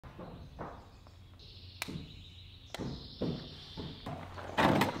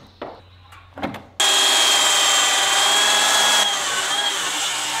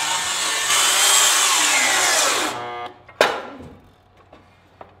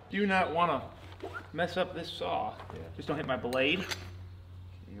Do not want to mess up this saw. Yeah. Just don't hit my blade.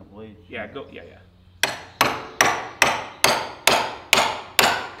 Your blade. Yeah, go. Yeah.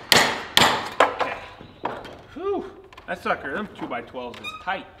 Okay. Whew. That sucker, them 2x12s is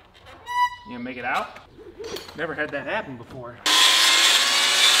tight. You gonna make it out? Never had that happen before.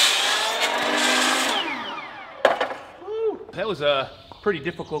 Whew. That was a pretty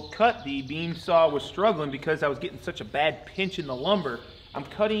difficult cut. The beam saw was struggling because I was getting such a bad pinch in the lumber. I'm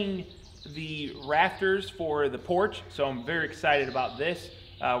cutting the rafters for the porch, so I'm very excited about this.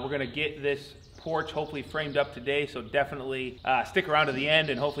 We're gonna get this porch hopefully framed up today, so definitely stick around to the end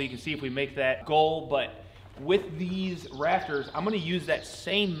and hopefully you can see if we make that goal. But with these rafters, I'm gonna use that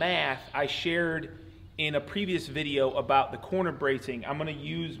same math I shared in a previous video about the corner bracing. I'm gonna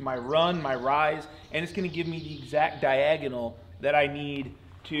use my run, my rise, and it's gonna give me the exact diagonal that I need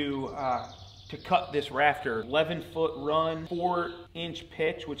to cut this rafter. 11-foot run, 4-inch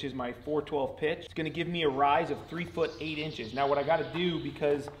pitch, which is my 412 pitch. It's gonna give me a rise of 3 foot 8 inches. Now what I gotta do,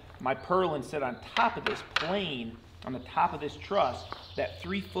 because my purlin sit on top of this plane, on the top of this truss, that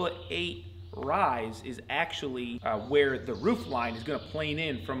 3 foot 8 rise is actually where the roof line is gonna plane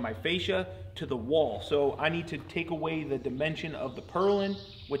in from my fascia to the wall. So I need to take away the dimension of the purlin,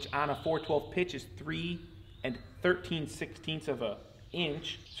 which on a 412 pitch is 3 13/16 of an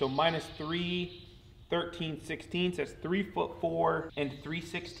inch. So minus 3 13/16, that's 3 foot 4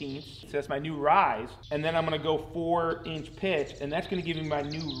 3/16. So that's my new rise. And then I'm gonna go 4-inch pitch, and that's gonna give me my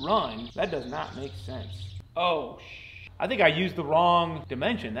new run. That does not make sense. Oh, I think I used the wrong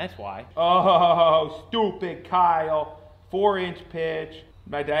dimension, that's why. Oh, stupid Kyle. 4-inch pitch.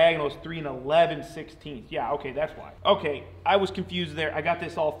 My diagonal is 3 11/16. Yeah, okay, that's why. Okay, I was confused there. I got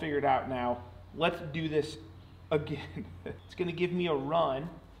this all figured out now. Let's do this again. It's gonna give me a run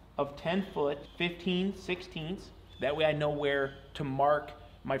of 10 foot 15/16. That way I know where to mark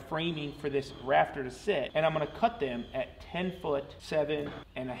my framing for this rafter to sit. And I'm gonna cut them at 10 foot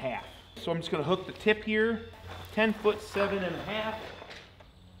 7.5. So I'm just gonna hook the tip here, 10 foot 7.5.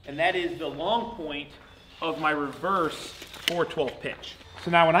 And that is the long point of my reverse 412 pitch.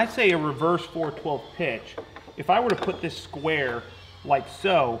 So now when I say a reverse 412 pitch, if I were to put this square like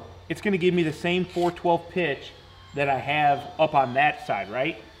so, it's gonna give me the same 412 pitch that I have up on that side,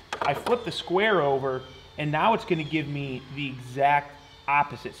 right? I flip the square over and now it's gonna give me the exact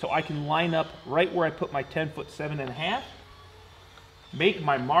opposite. So I can line up right where I put my 10 foot 7.5, make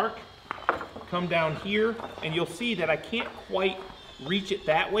my mark, come down here, and you'll see that I can't quite reach it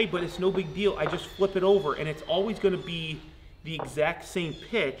that way, but it's no big deal. I just flip it over and it's always gonna be the exact same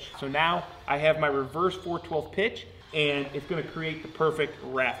pitch. So now I have my reverse 412 pitch and it's gonna create the perfect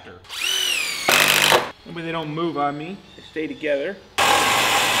rafter. Hopefully they don't move on me, they stay together.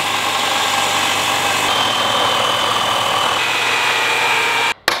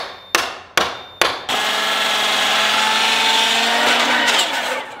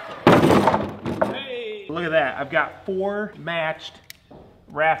 Hey, look at that, I've got 4 matched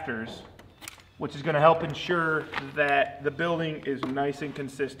rafters, which is gonna help ensure that the building is nice and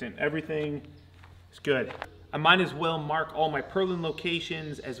consistent. Everything is good. I might as well mark all my purlin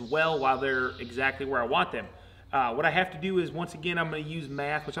locations as well while they're exactly where I want them. What I have to do is, once again, I'm gonna use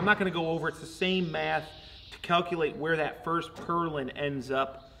math, which I'm not gonna go over. It's the same math to calculate where that first purlin ends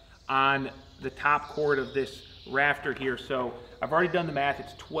up on the top chord of this rafter here. So I've already done the math.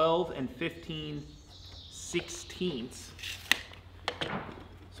 It's 12 15/16.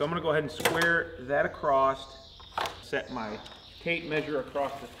 So I'm gonna go ahead and square that across, set my tape measure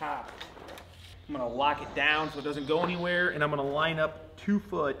across the top. I'm gonna lock it down so it doesn't go anywhere, and I'm gonna line up 2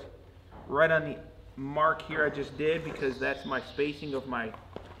 foot right on the mark here I just did, because that's my spacing of my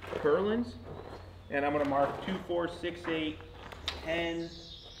purlins. And I'm gonna mark 2, 4, 6, 8, 10,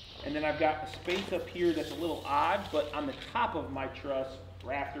 and then I've got a space up here that's a little odd, but on the top of my truss,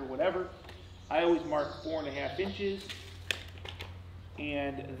 rafter, whatever, I always mark 4.5 inches,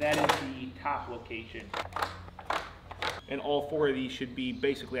 and that is the top location. And all 4 of these should be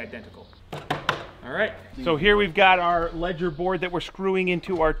basically identical. All right, so here we've got our ledger board that we're screwing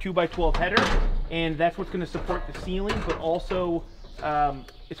into our 2x12 header, and that's what's gonna support the ceiling, but also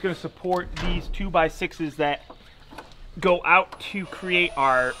it's gonna support these 2x6s that go out to create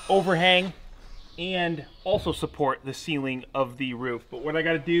our overhang and also support the ceiling of the roof. But what I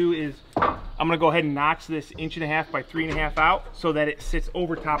gotta do is, I'm gonna go ahead and notch this 1.5 by 3.5 out so that it sits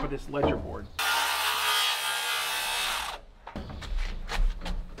over top of this ledger board.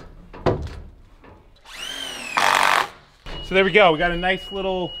 So there we go, we got a nice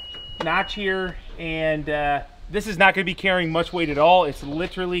little notch here, and this is not gonna be carrying much weight at all. It's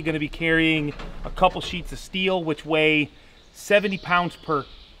literally gonna be carrying a couple sheets of steel, which weigh 70 pounds per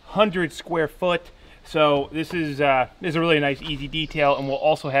 100 square foot. So this is a really nice, easy detail, and we'll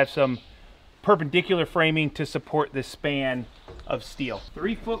also have some perpendicular framing to support this span of steel.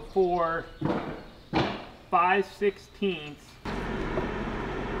 3'4", 5/16".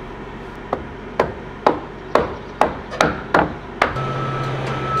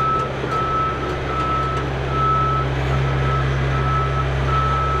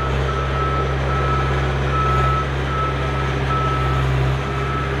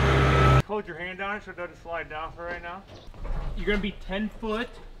 Hold your hand on it so it doesn't slide down for right now. You're gonna be 10 foot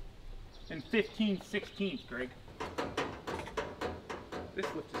and 15/16, Greg. This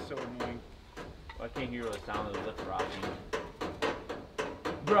lift is so annoying. I can't hear the sound of the lift rocking.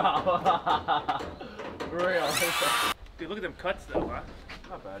 Bro. For real. Dude, look at them cuts though, huh?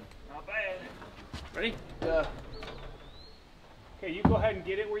 Not bad. Not bad. Ready? Yeah. Okay, you go ahead and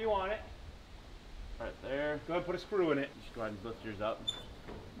get it where you want it. Right there. Go ahead and put a screw in it. Just go ahead and lift yours up.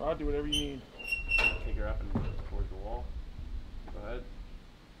 I'll do whatever you need. Take her up and towards the wall. Go ahead.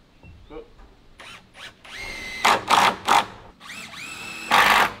 Go.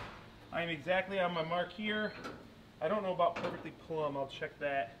 I am exactly on my mark here. I don't know about perfectly plumb. I'll check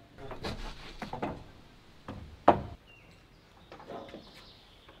that.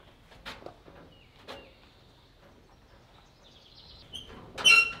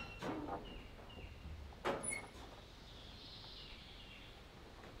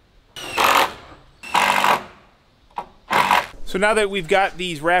 So now that we've got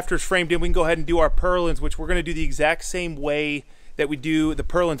these rafters framed in, we can go ahead and do our purlins, which we're going to do the exact same way that we do the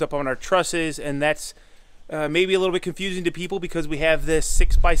purlins up on our trusses, and that's maybe a little bit confusing to people because we have this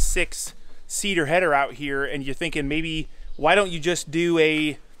 6x6 cedar header out here, and you're thinking maybe why don't you just do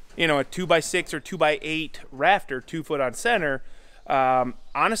a 2x6 or 2x8 rafter, 2 foot on center?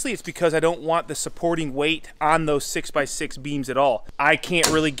 Honestly, it's because I don't want the supporting weight on those 6x6 beams at all. I can't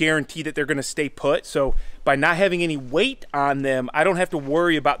really guarantee that they're going to stay put, so by not having any weight on them, I don't have to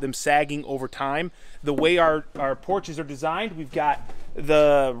worry about them sagging over time. The way our porches are designed, we've got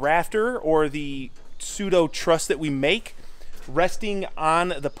the rafter or the pseudo truss that we make resting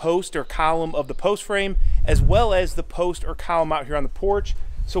on the post or column of the post frame, as well as the post or column out here on the porch,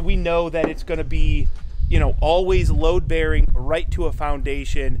 so we know that it's going to be always load bearing right to a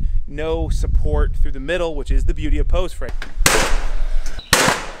foundation, no support through the middle, which is the beauty of post frame.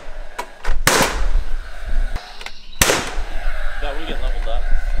 That one get leveled up.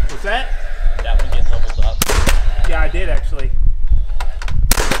 What's that? That one get leveled up. Yeah, I did actually.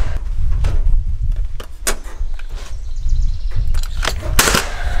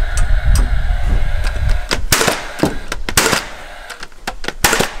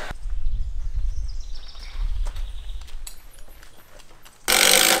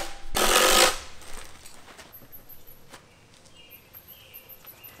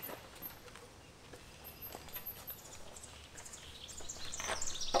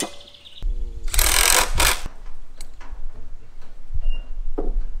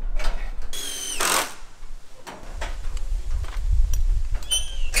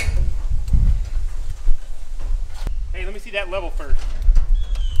 Let me see that level first.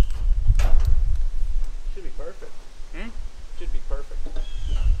 Should be perfect. Should be perfect.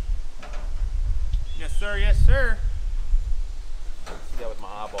 Yes, sir. Yes, sir. See that with my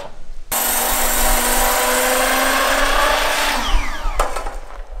eyeball.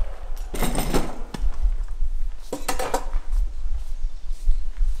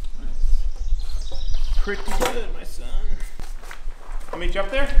 Pretty good, my son. I'll meet you up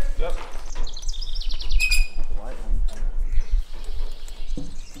there? Yep.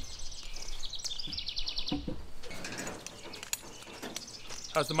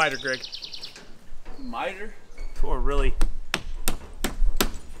 How's the miter, Greg? Miter? We're really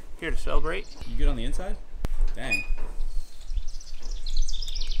here to celebrate. You good on the inside? Dang.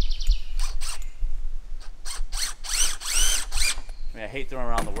 I mean, I hate throwing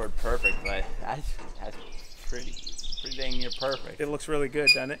around the word perfect, but that's pretty dang near perfect. It looks really good,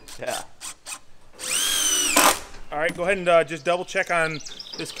 doesn't it? Yeah. All right, go ahead and just double check on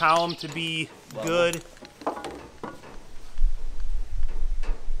this column to be good.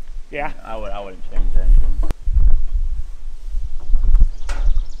 Yeah. I wouldn't change anything.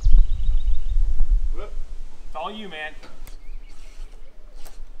 Whoop. It's all you, man.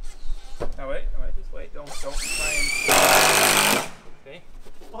 Oh wait, just wait. Don't try and. Okay.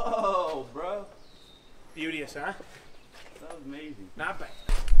 Whoa, bro. Beauteous, huh? That was amazing. Not bad.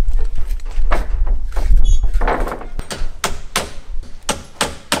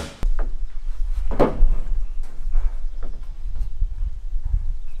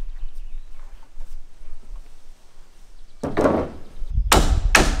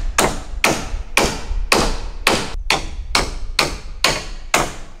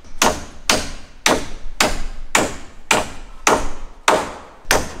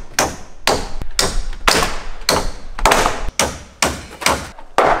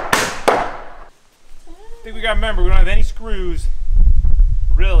 think we gotta remember, we don't have any screws,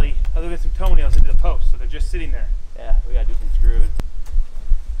 really, other than some toenails into the post, so they're just sitting there. Yeah, we gotta do some screwing.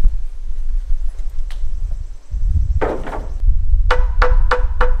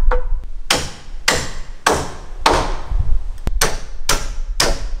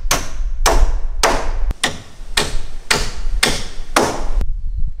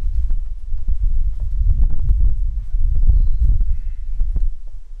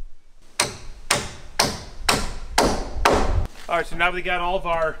 All right, so now we got all of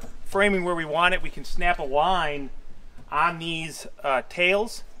our framing where we want it, we can snap a line on these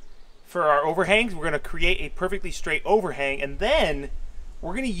tails for our overhangs. We're gonna create a perfectly straight overhang, and then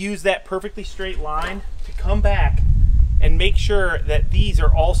we're gonna use that perfectly straight line to come back and make sure that these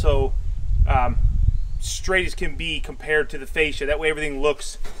are also straight as can be compared to the fascia. That way everything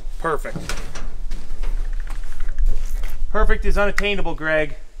looks perfect. Perfect is unattainable,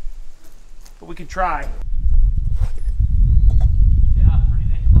 Greg, but we can try.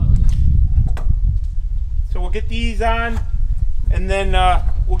 So we'll get these on, and then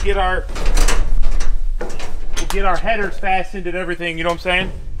we'll get our headers fastened and everything. You know what I'm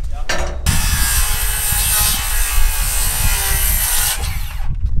saying? Yeah.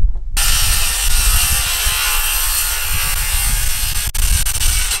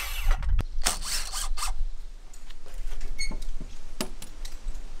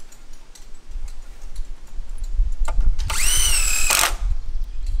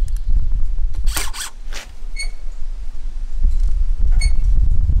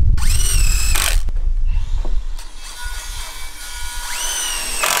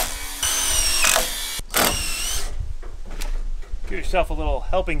 Give yourself a little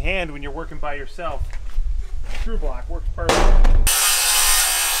helping hand when you're working by yourself. Screw block works perfect.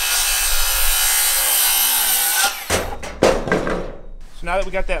 So now that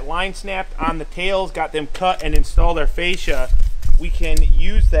we got that line snapped on the tails, got them cut and installed our fascia, we can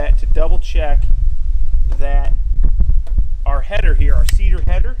use that to double check that our header here, our cedar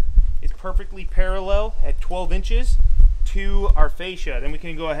header, is perfectly parallel at 12 inches to our fascia. Then we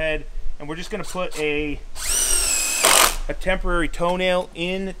can go ahead and we're just going to put a temporary toenail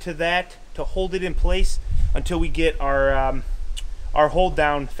into that to hold it in place until we get our hold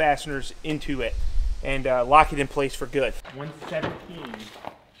down fasteners into it and lock it in place for good. 117.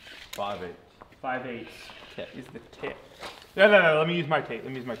 5/8. 5/8 Tip. is the tip. No, let me use my tape.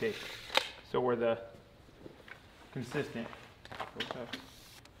 So we're the consistent.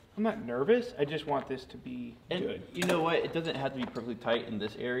 I'm not nervous. I just want this to be good. You know what? It doesn't have to be perfectly tight in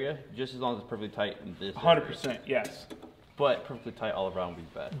this area, just as long as it's perfectly tight in this 100%, area. yes. But perfectly tight all around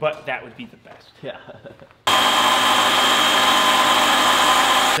would be best. But that would be the best. Yeah.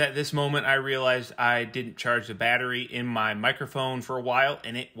 At this moment, I realized I didn't charge the battery in my microphone for a while,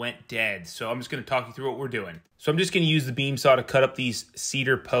 and it went dead. So I'm just going to talk you through what we're doing. So I'm just going to use the beam saw to cut up these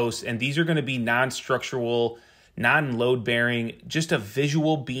cedar posts, and these are going to be non-structural, non-load bearing, just a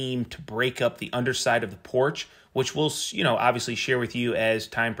visual beam to break up the underside of the porch, which we'll, obviously share with you as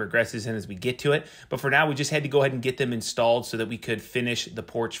time progresses and as we get to it. But for now, we just had to go ahead and get them installed so that we could finish the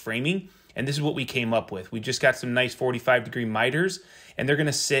porch framing. And this is what we came up with. We just got some nice 45-degree miters, and they're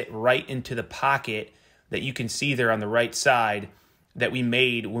gonna sit right into the pocket that you can see there on the right side that we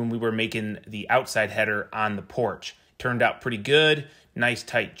made when we were making the outside header on the porch. Turned out pretty good, nice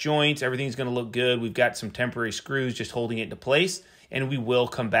tight joints, everything's gonna look good. We've got some temporary screws just holding it into place, and we will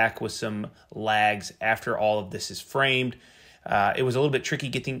come back with some lags after all of this is framed. It was a little bit tricky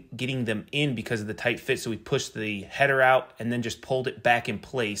getting them in because of the tight fit, so we pushed the header out and then just pulled it back in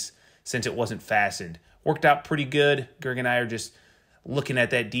place since it wasn't fastened. Worked out pretty good. Greg and I are just looking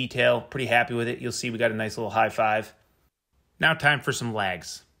at that detail, pretty happy with it. You'll see we got a nice little high five. Now time for some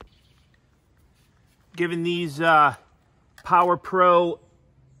lags. Given these Power Pro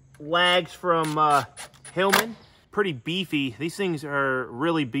lags from Hillman, pretty beefy. These things are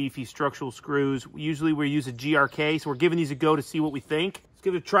really beefy structural screws. Usually we use a GRK, so we're giving these a go to see what we think. Let's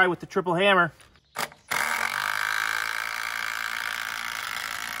give it a try with the triple hammer.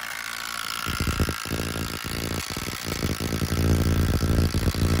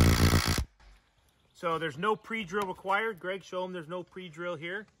 So there's no pre-drill required. Greg, show them there's no pre-drill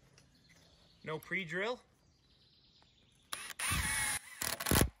here. No pre-drill.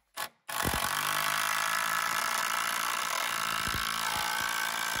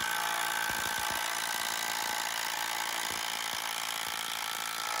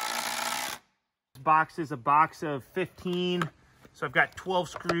 This box is a box of 15. So I've got 12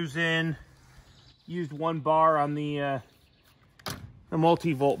 screws in. Used 1 bar on the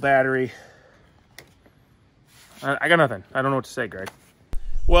multi-volt battery. I got nothing. I don't know what to say, Greg.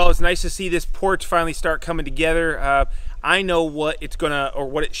 Well, it's nice to see this porch finally start coming together. I know what it's gonna, or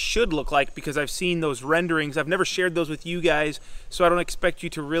what it should look like, because I've seen those renderings. I've never shared those with you guys, so I don't expect you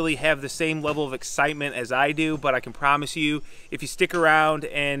to really have the same level of excitement as I do, but I can promise you, if you stick around,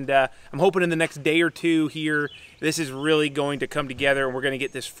 and I'm hoping in the next day or two here, this is really going to come together, and we're gonna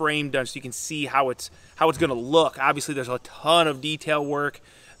get this frame done so you can see how it's gonna look. Obviously, there's a ton of detail work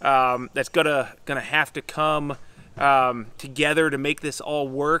that's gonna have to come together to make this all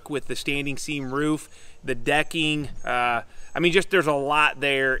work, with the standing seam roof, the decking. I mean, just there's a lot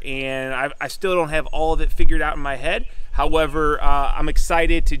there, and I still don't have all of it figured out in my head. However, I'm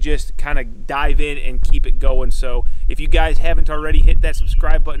excited to just kind of dive in and keep it going. So if you guys haven't already, hit that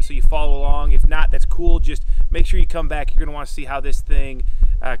subscribe button so you follow along. If not, that's cool. Just make sure you come back. You're going to want to see how this thing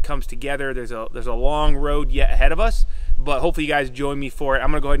comes together. There's a long road yet ahead of us, but hopefully you guys join me for it.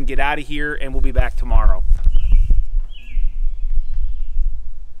 I'm going to go ahead and get out of here, and we'll be back tomorrow.